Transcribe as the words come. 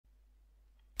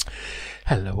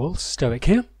Hello all, Stoic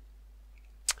here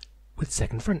with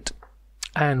Second Front,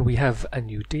 and we have a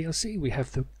new DLC. We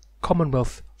have the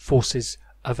Commonwealth Forces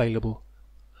available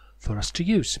for us to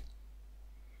use,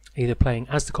 either playing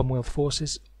as the Commonwealth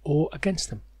Forces or against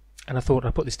them. And I thought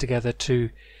I'd put this together to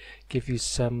give you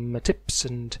some tips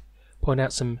and point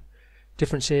out some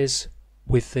differences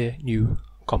with the new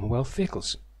Commonwealth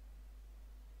vehicles.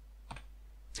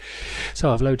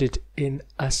 So I've loaded in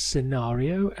a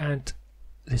scenario, and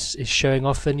this is showing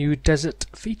off the new desert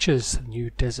features, new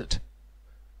desert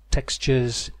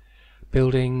textures,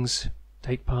 buildings,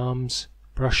 date palms,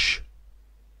 brush,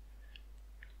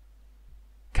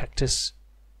 cactus,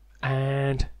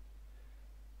 and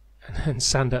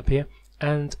sand up here.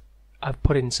 And I've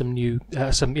put in some new,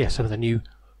 some of the new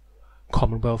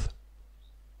Commonwealth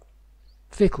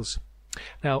vehicles.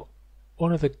 Now,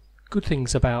 one of the good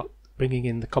things about bringing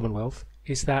in the Commonwealth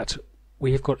is that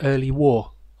we have got early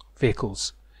war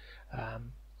vehicles,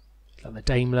 like the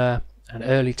Daimler and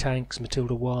early tanks,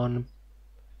 Matilda 1.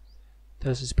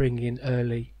 This is bringing in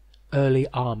early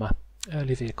armour,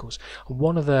 early vehicles. And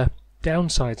one of the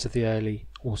downsides of the early,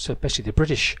 or especially the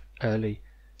British early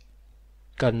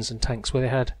guns and tanks, where they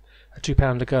had a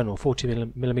 2-pounder gun or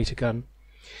 40mm gun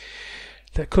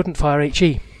that couldn't fire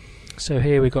HE. So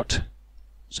here we got.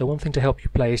 So one thing to help you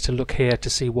play is to look here to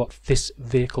see what this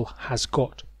vehicle has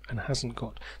got and hasn't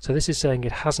got. So this is saying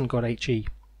it hasn't got HE.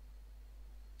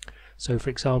 So for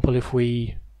example, if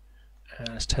we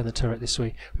let's turn the turret this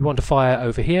way, we want to fire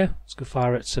over here, let's go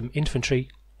fire at some infantry.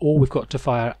 All we've got to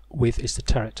fire with is the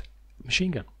turret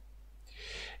machine gun.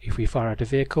 If we fire at a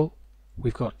vehicle,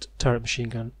 we've got turret machine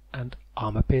gun and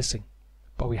armour piercing,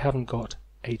 but we haven't got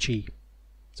HE.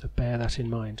 So bear that in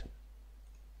mind.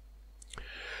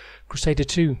 Crusader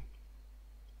 2,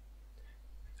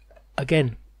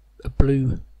 again a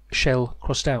blue shell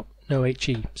crossed out, no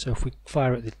HE. So if we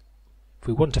fire at if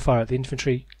we want to fire at the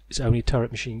infantry, it's only turret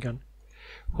machine gun.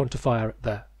 If we want to fire at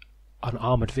the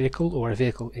unarmoured vehicle or a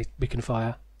vehicle, we can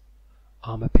fire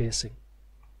armour piercing.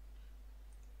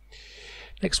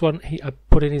 Next one I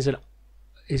put in is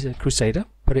a Crusader,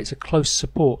 but it's a close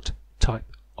support type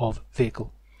of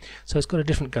vehicle. So it's got a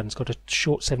different gun. It's got a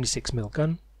short 76mm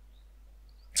gun.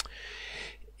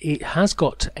 It has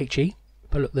got HE,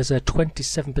 but look, there's a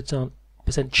 27%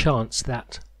 chance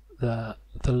that the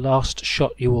last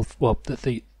shot you will,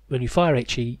 when you fire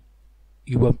HE,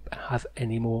 you won't have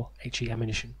any more HE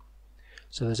ammunition.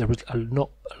 So there's not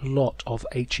a lot of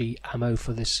HE ammo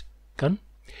for this gun.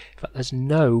 In fact, there's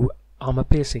no armour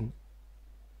piercing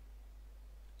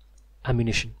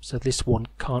ammunition, so this one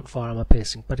can't fire armour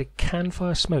piercing, but it can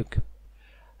fire smoke.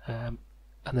 And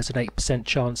there's an 8%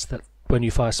 chance that when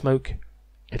you fire smoke,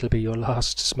 it'll be your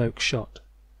last smoke shot.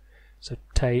 So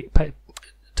take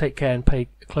care and pay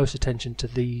close attention to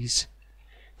these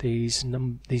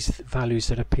values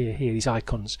that appear here, these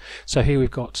icons. So here we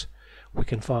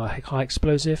can fire high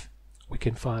explosive, we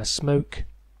can fire smoke,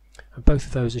 and both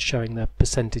of those are showing the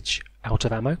percentage out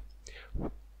of ammo.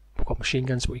 We've got machine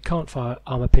guns, but we can't fire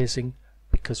armour piercing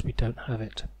because we don't have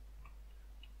it.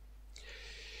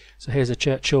 So here's a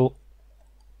Churchill,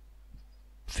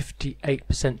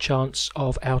 58% chance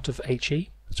of out of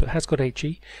HE, so it has got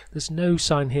HE. There's no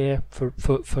sign here for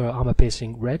armour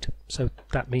piercing red, so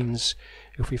that means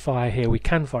if we fire here we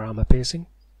can fire armour piercing,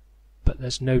 but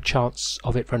there's no chance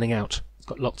of it running out. It's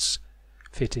got lots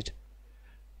fitted.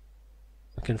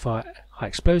 We can fire high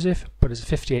explosive, but there's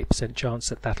a 58% chance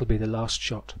that that'll be the last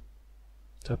shot.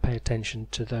 So pay attention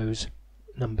to those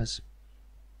numbers.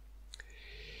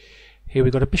 Here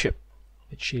we've got a Bishop,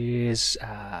 which is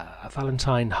a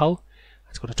Valentine hull.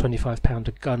 It's got a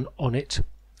 25-pounder gun on it,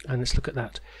 and let's look at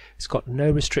that. It's got no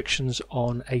restrictions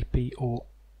on AP or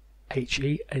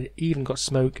HE, and it even got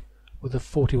smoke with a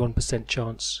 41%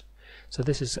 chance. So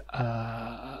this is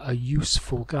a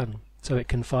useful gun. So it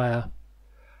can fire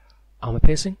armour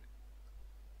piercing,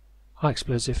 high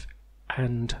explosive,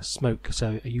 and smoke.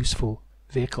 So a useful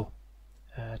vehicle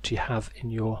to have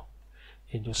in your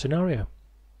scenario.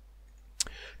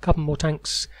 A couple more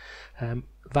tanks,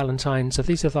 Valentine. So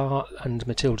these are and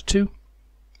Matilda 2,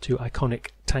 two iconic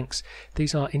tanks.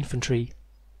 These are infantry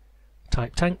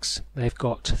type tanks. They've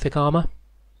got thick armour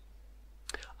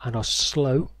and are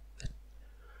slow,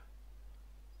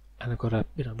 and they've got a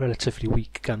relatively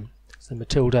weak gun. So the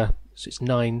Matilda, so it's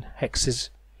 9 hexes,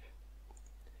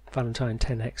 Valentine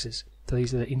 10 hexes. So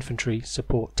these are the infantry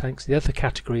support tanks. The other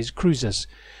category is cruisers,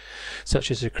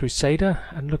 such as a Crusader,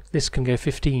 and look, this can go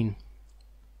 15.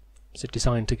 So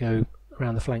designed to go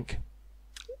around the flank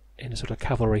in a sort of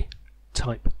cavalry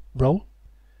type role.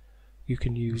 You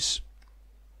can use,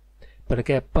 but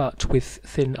with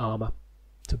thin armour.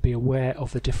 To be aware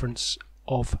of the difference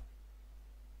of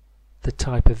the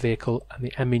type of vehicle and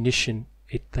the ammunition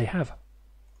they have.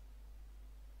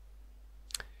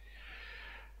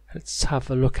 Let's have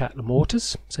a look at the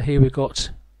mortars. So here we've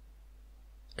got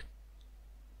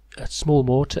a small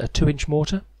mortar, a 2-inch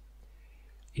mortar.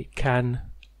 It can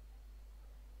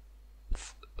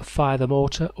fire the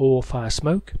mortar or fire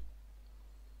smoke.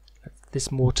 This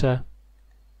mortar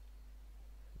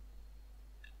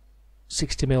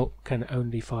 60mm can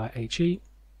only fire HE,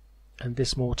 and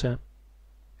this mortar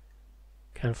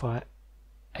can fire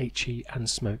HE and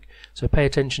smoke. So pay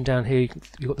attention down here.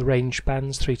 You've got the range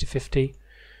bands 3 to 50.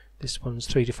 This one's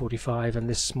 3 to 45, and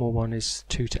this small one is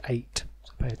 2 to 8.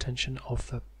 So pay attention of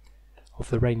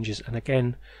the ranges. And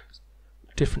again,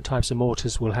 different types of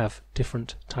mortars will have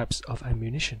different types of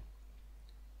ammunition.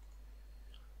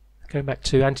 Going back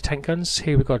to anti-tank guns,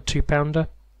 here we've got a 2-pounder.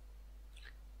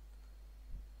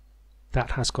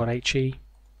 That has got HE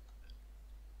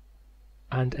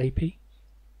and AP.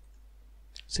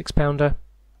 6-pounder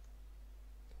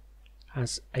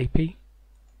has AP.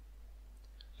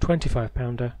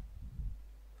 25-pounder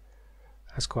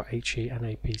has got HE and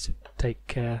AP. So take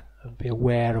care and be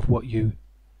aware of what your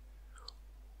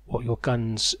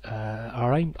guns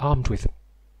are armed with.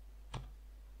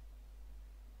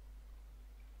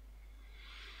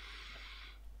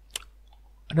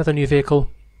 Another new vehicle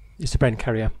is the Bren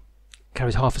carrier.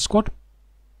 Carries half a squad.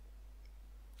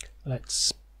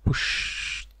 Let's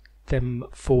push them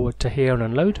forward to here and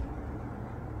unload.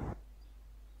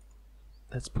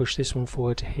 Let's push this one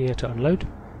forward to here to unload.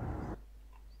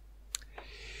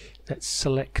 Let's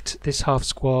select this half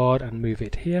squad and move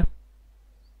it here.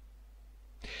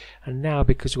 And now,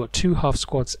 because we've got 2 half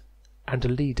squads and a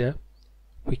leader,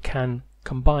 we can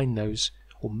combine those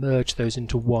or merge those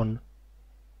into one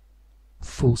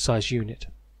full-size unit,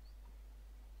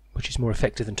 which is more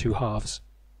effective than 2 halves.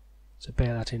 So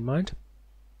bear that in mind.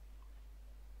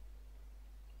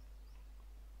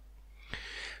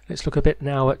 Let's look a bit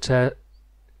now at the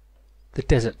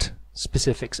desert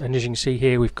specifics, and as you can see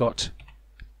here we've got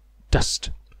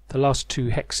dust. The last 2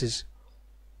 hexes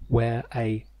where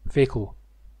a vehicle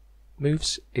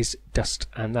moves is dust,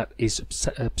 and that is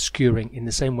obscuring in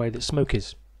the same way that smoke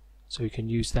is. So you can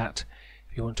use that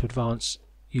if you want to advance,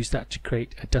 use that to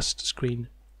create a dust screen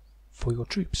for your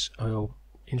troops or your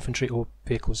infantry or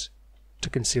vehicles to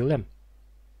conceal them.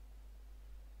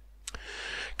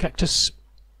 Cactus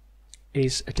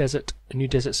is a new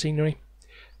desert scenery.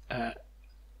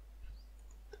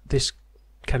 This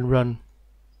can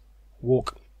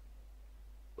walk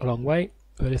a long way,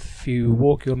 but if you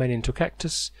walk your men into a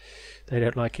cactus, they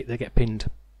don't like it, they get pinned.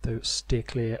 So steer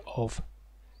clear of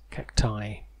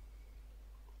cacti.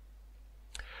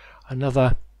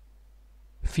 Another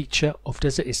feature of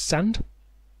desert is sand.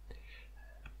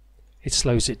 It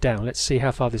slows it down. Let's see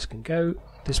how far this can go.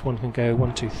 This one can go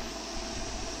 1, 2,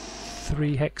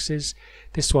 3 hexes.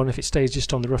 This one, if it stays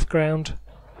just on the rough ground,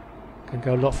 can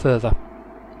go a lot further.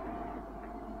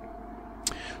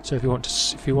 So if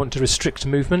you want to restrict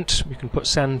movement, you can put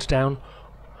sand down,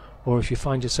 or if you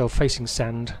find yourself facing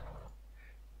sand,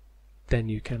 then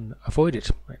you can avoid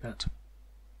it like that.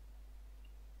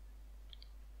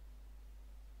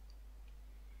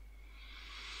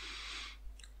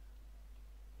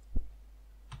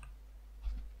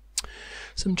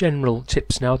 Some general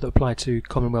tips now that apply to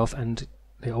Commonwealth and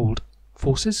the old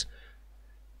forces.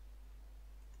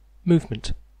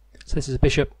 Movement. So this is a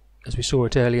bishop, as we saw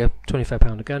it earlier,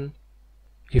 25-pounder gun.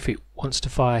 If it wants to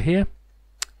fire here,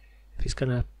 if it's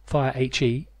going to fire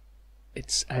HE,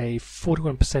 it's a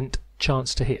 41%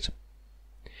 chance to hit.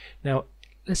 Now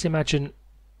let's imagine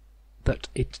that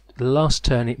the last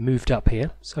turn it moved up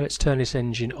here, so let's turn this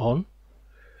engine on,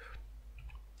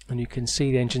 and you can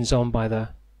see the engine's on by the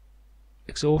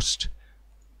exhaust,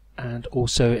 and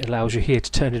also it allows you here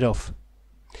to turn it off.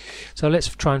 So let's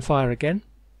try and fire again,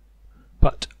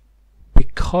 but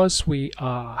because we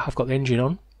have got the engine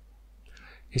on,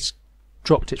 it's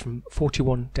dropped it from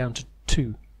 41 down to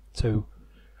 2. So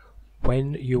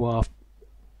when you are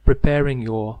preparing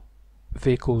your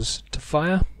vehicles to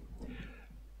fire,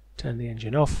 turn the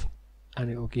engine off, and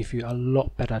it will give you a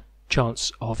lot better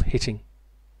chance of hitting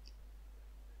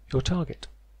your target.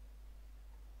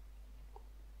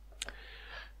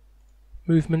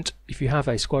 Movement. If you have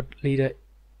a squad leader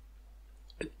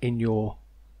in your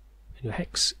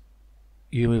hex,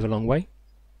 you move a long way.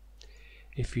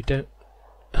 If you don't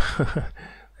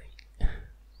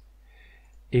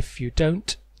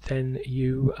then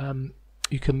you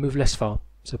can move less far,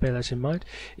 so bear that in mind.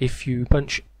 If you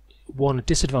bunch, one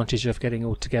disadvantage of getting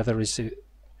all together is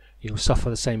you'll suffer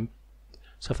the same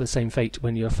fate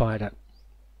when you're fired at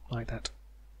like that.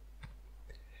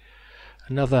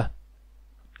 another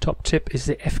top tip is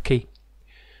the F key.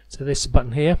 So this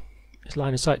button here is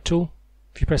line of sight tool.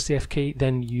 If you press the F key,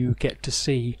 then you get to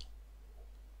see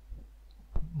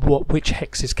which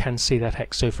hexes can see that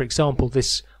hex. So for example,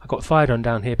 this I got fired on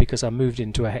down here because I moved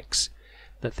into a hex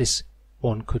that this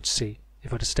one could see.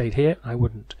 If I'd have stayed here, I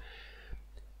wouldn't.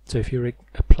 So if you're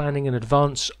planning an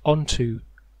advance onto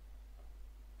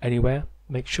anywhere,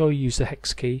 make sure you use the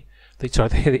hex key,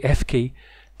 the F key,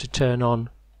 to turn on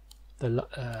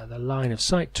the line of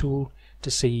sight tool to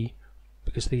see,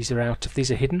 because these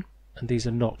are hidden and these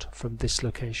are not from this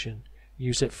location.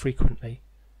 Use it frequently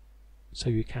so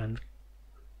you can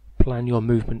plan your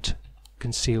movement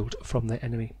concealed from the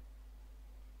enemy.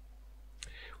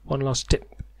 One last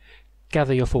tip: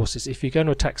 gather your forces. If you're going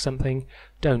to attack something,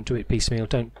 don't do it piecemeal.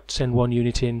 Don't send one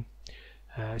unit in.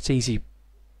 It's easy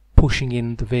pushing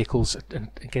in the vehicles and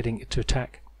getting it to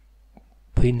attack.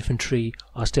 The infantry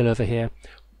are still over here.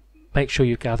 Make sure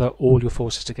you gather all your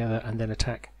forces together and then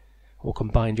attack, or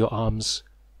combine your arms,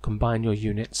 combine your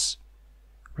units.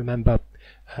 Remember,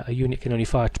 a unit can only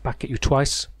fire back at you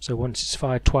twice, so once it's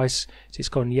fired twice, it's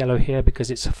gone yellow here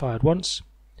because it's fired once.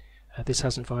 This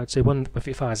hasn't fired, so if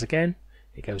it fires again,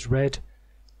 it goes red,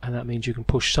 and that means you can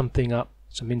push something up,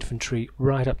 some infantry,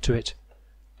 right up to it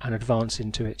and advance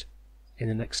into it in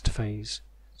the next phase.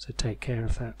 So take care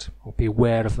of that, or be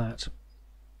aware of that.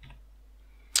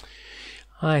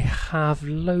 I have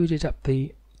loaded up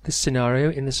this scenario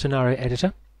in the scenario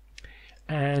editor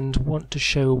and want to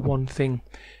show one thing.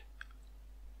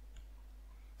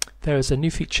 There is a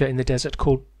new feature in the desert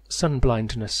called sun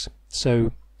blindness.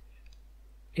 So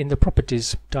in the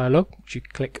properties dialog, which you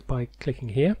click by clicking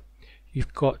here,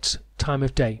 you've got time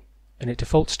of day, and it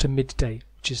defaults to midday,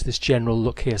 which is this general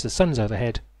look here. So the sun's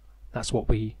overhead. That's what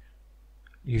we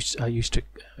are used to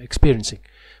experiencing.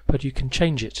 But you can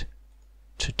change it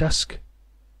to dusk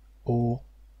or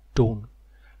dawn,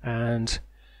 and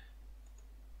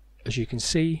as you can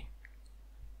see,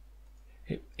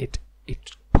 it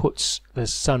puts the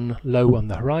sun low on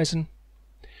the horizon,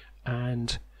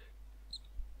 and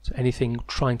so anything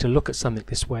trying to look at something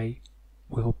this way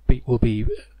will be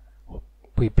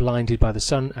blinded by the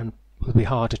sun, and will be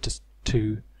harder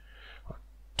to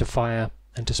fire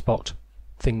and to spot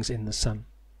things in the sun.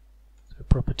 So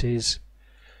properties,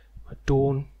 at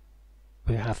dawn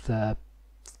we have the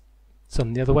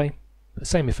sun the other way, the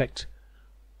same effect,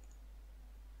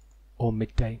 or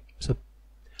midday. So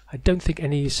I don't think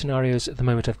any scenarios at the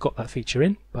moment have got that feature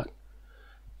in, but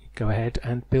go ahead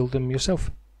and build them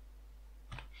yourself.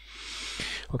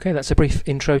 Okay, that's a brief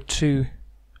intro to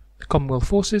the Commonwealth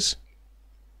Forces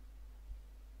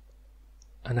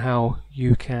and how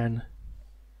you can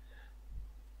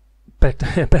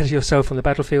better yourself on the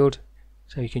battlefield,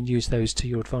 so you can use those to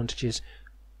your advantages.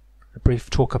 A brief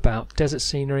talk about desert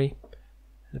scenery,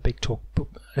 and a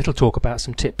little talk about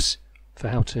some tips for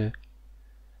how to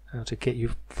get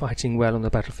you fighting well on the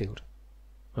battlefield.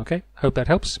 Okay, hope that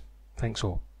helps. Thanks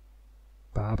all.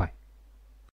 Bye bye.